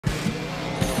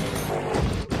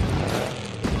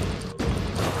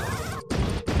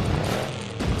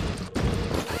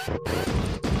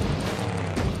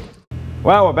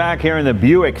Well, we're back here in the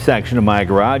Buick section of my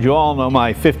garage. You all know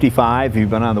my 55, if you've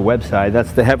been on the website.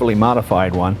 That's the heavily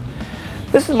modified one.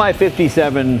 This is my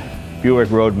 57 Buick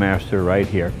Roadmaster right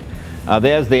here.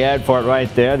 There's the ad for it right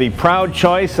there. The proud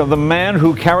choice of the man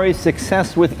who carries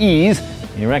success with ease.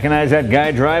 You recognize that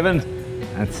guy driving?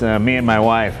 That's me and my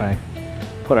wife. I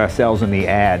put ourselves in the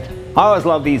ad. I always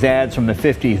loved these ads from the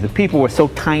 50s. The people were so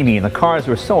tiny and the cars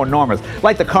were so enormous.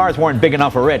 Like the cars weren't big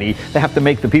enough already, they have to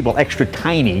make the people extra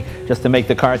tiny just to make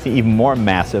the cars seem even more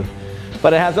massive.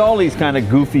 But it has all these kind of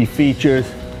goofy features.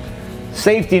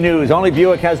 Safety news, only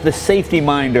Buick has the safety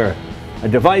minder. A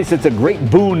device that's a great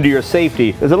boon to your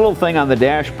safety. There's a little thing on the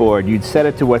dashboard. You'd set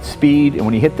it to what speed, and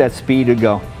when you hit that speed, it'd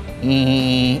go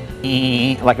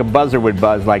like a buzzer would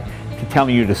buzz, like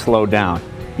telling you to slow down.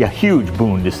 Yeah, huge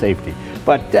boon to safety.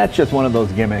 But that's just one of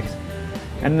those gimmicks.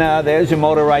 And there's your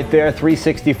motor right there,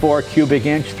 364 cubic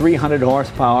inch, 300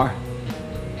 horsepower.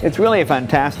 It's really a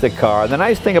fantastic car. The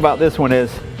nice thing about this one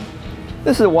is,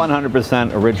 this is a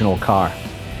 100% original car.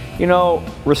 You know,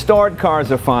 restored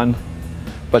cars are fun,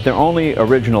 but they're only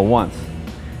original once.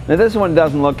 Now this one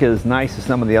doesn't look as nice as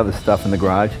some of the other stuff in the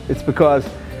garage. It's because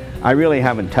I really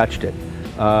haven't touched it.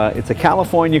 It's a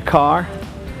California car.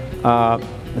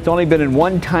 It's only been in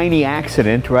one tiny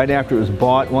accident right after it was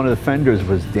bought. One of the fenders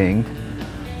was dinged.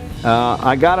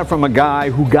 I got it from a guy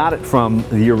who got it from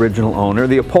the original owner.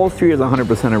 The upholstery is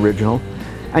 100% original.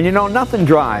 And you know, nothing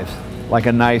drives like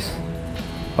a nice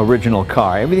original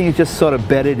car. Everything is just sort of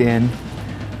bedded in.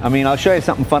 I mean, I'll show you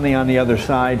something funny on the other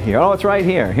side here. Oh, it's right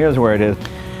here. Here's where it is.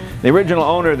 The original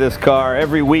owner of this car,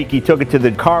 every week he took it to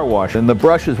the car wash and the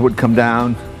brushes would come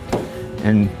down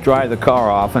and dry the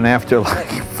car off, and after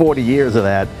like 40 years of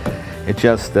that, it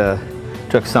just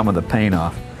took some of the paint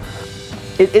off.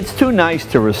 It's too nice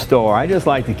to restore. I just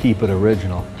like to keep it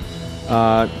original.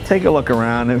 Take a look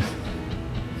around.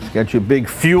 It's got your big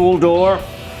fuel door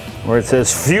where it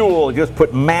says fuel. Just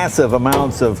put massive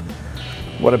amounts of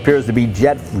what appears to be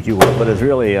jet fuel, but it's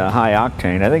really a high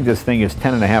octane. I think this thing is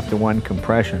 10.5 to 1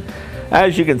 compression.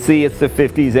 As you can see, it's the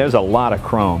 50s. There's a lot of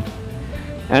chrome.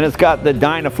 And it's got the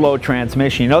Dynaflow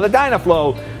transmission. You know, the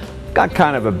Dynaflow got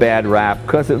kind of a bad rap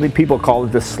because people call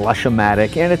it the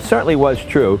slush-o-matic, and it certainly was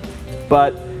true,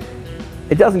 but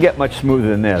it doesn't get much smoother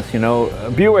than this. You know,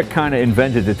 Buick kind of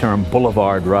invented the term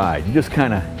boulevard ride. You just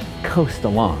kind of coast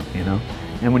along, you know.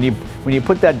 And when you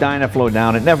put that Dynaflow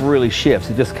down, it never really shifts.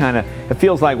 It just kind of, it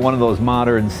feels like one of those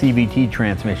modern CVT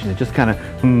transmissions. It just kind of,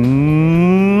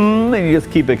 and you just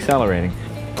keep accelerating.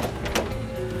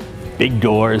 Big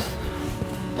doors.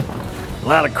 A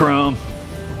lot of chrome.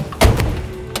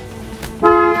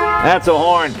 That's a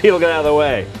horn. People get out of the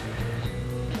way.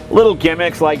 Little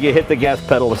gimmicks like you hit the gas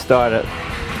pedal to start it.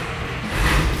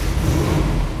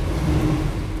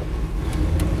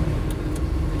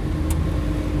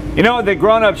 You know what the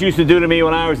grown-ups used to do to me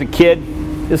when I was a kid?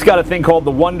 This got a thing called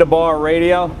the Wonder-Bar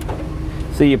radio.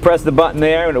 So you press the button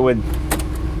there and it would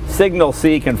signal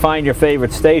seek and find your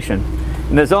favorite station.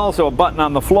 And there's also a button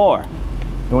on the floor.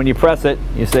 And when you press it,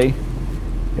 you see,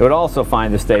 it would also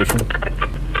find the station.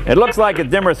 It looks like a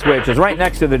dimmer switch. It's right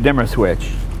next to the dimmer switch.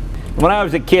 When I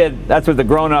was a kid, that's what the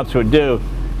grown-ups would do.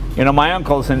 You know, my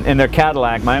uncles in their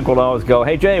Cadillac, my uncle would always go,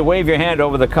 "Hey Jay, wave your hand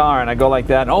over the car," and I'd go like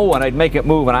that, and oh, and I'd make it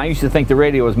move, and I used to think the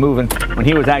radio was moving when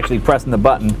he was actually pressing the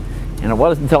button. And it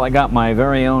wasn't until I got my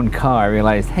very own car I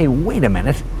realized, hey, wait a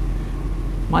minute.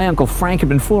 My Uncle Frank had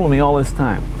been fooling me all this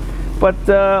time. But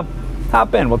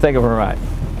hop in, we'll take it for a ride.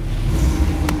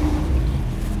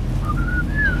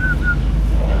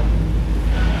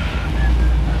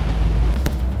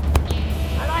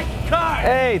 I like the car.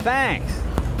 Hey, thanks.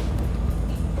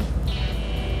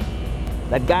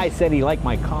 That guy said he liked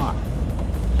my car.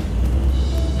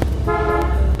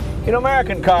 You know,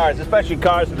 American cars, especially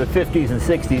cars from the 50s and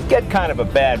 60s, get kind of a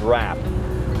bad rap.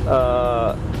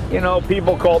 You know,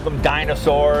 people called them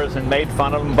dinosaurs and made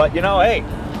fun of them, but you know, hey,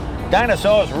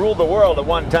 dinosaurs ruled the world at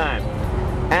one time.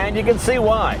 And you can see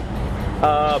why.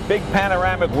 Big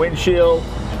panoramic windshield.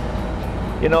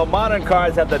 You know, modern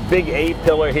cars have that big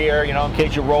A-pillar here, you know, in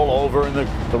case you roll over and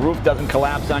the roof doesn't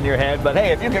collapse on your head. But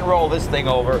hey, if you can roll this thing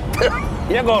over,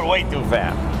 you're going way too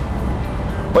fast.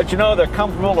 But you know, they're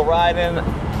comfortable to ride in.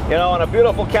 You know, on a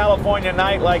beautiful California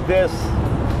night like this,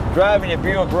 driving your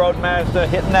Buick Roadmaster,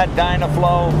 hitting that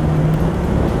Dynaflow,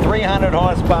 300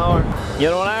 horsepower. You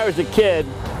know, when I was a kid,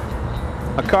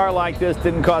 a car like this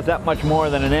didn't cost that much more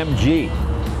than an MG.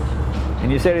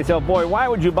 And you say to yourself, boy, why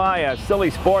would you buy a silly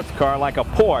sports car like a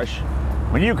Porsche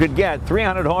when you could get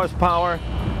 300 horsepower,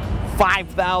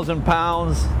 5,000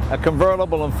 pounds, a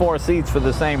convertible and 4 seats for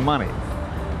the same money?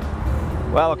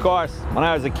 Well, of course, when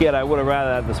I was a kid, I would have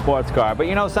rather had the sports car. But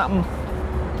you know something?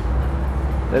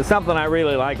 There's something I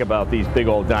really like about these big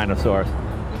old dinosaurs.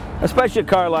 Especially a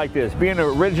car like this, being an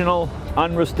original,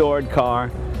 unrestored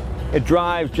car. It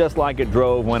drives just like it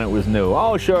drove when it was new.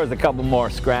 Oh, sure, there's a couple more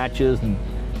scratches and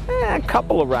a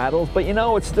couple of rattles, but you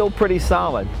know, it's still pretty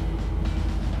solid.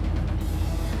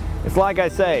 It's like I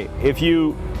say, if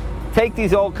you take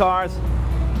these old cars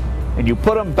and you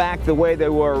put them back the way they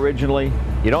were originally,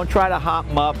 you don't try to hop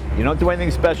them up, you don't do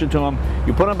anything special to them,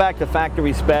 you put them back to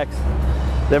factory specs,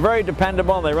 they're very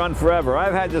dependable and they run forever.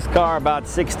 I've had this car about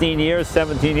 16 years,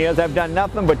 17 years. I've done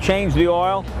nothing but change the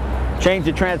oil, change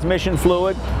the transmission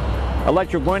fluid,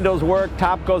 electric windows work,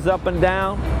 top goes up and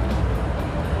down.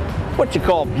 What you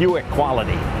call Buick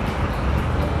quality.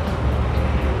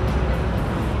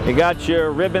 You got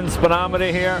your ribbon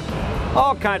speedometer here,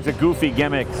 all kinds of goofy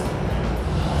gimmicks.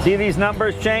 See these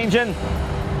numbers changing?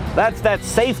 That's that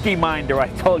safety minder I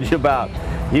told you about.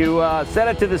 You set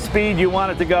it to the speed you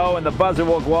want it to go and the buzzer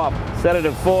will go off. Set it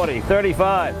at 40,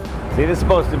 35. See, this is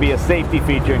supposed to be a safety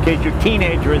feature in case your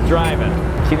teenager is driving.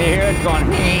 Can you hear it going?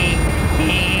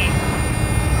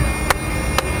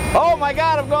 Oh my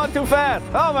God, I'm going too fast.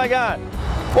 Oh my God.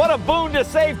 What a boon to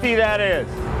safety that is.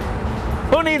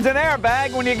 Who needs an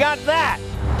airbag when you got that?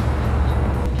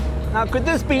 Now, could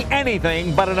this be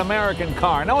anything but an American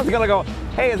car? No one's gonna go,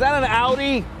 hey, is that an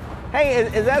Audi? Hey,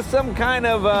 is that some kind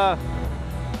of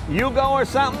Yugo or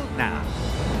something? Nah.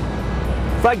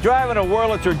 It's like driving a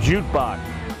Wurlitzer jukebox.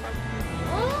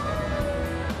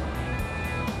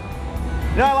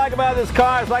 You know what I like about this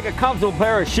car? It's like a comfortable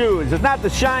pair of shoes. It's not the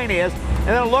shiniest, and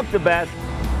it don't look the best,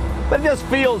 but it just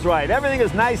feels right. Everything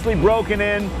is nicely broken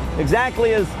in,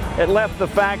 exactly as it left the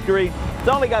factory. It's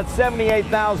only got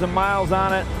 78,000 miles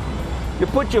on it. You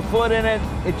put your foot in it,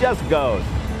 it just goes.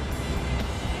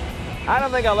 I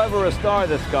don't think I'll ever restore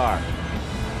this car.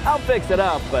 I'll fix it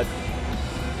up, but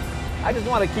I just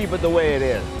want to keep it the way it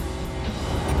is.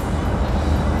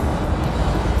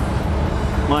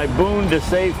 My boon to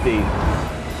safety.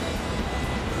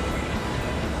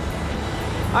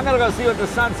 I'm gonna go see what the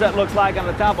sunset looks like on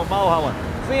the top of Mulholland.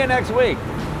 See you next week.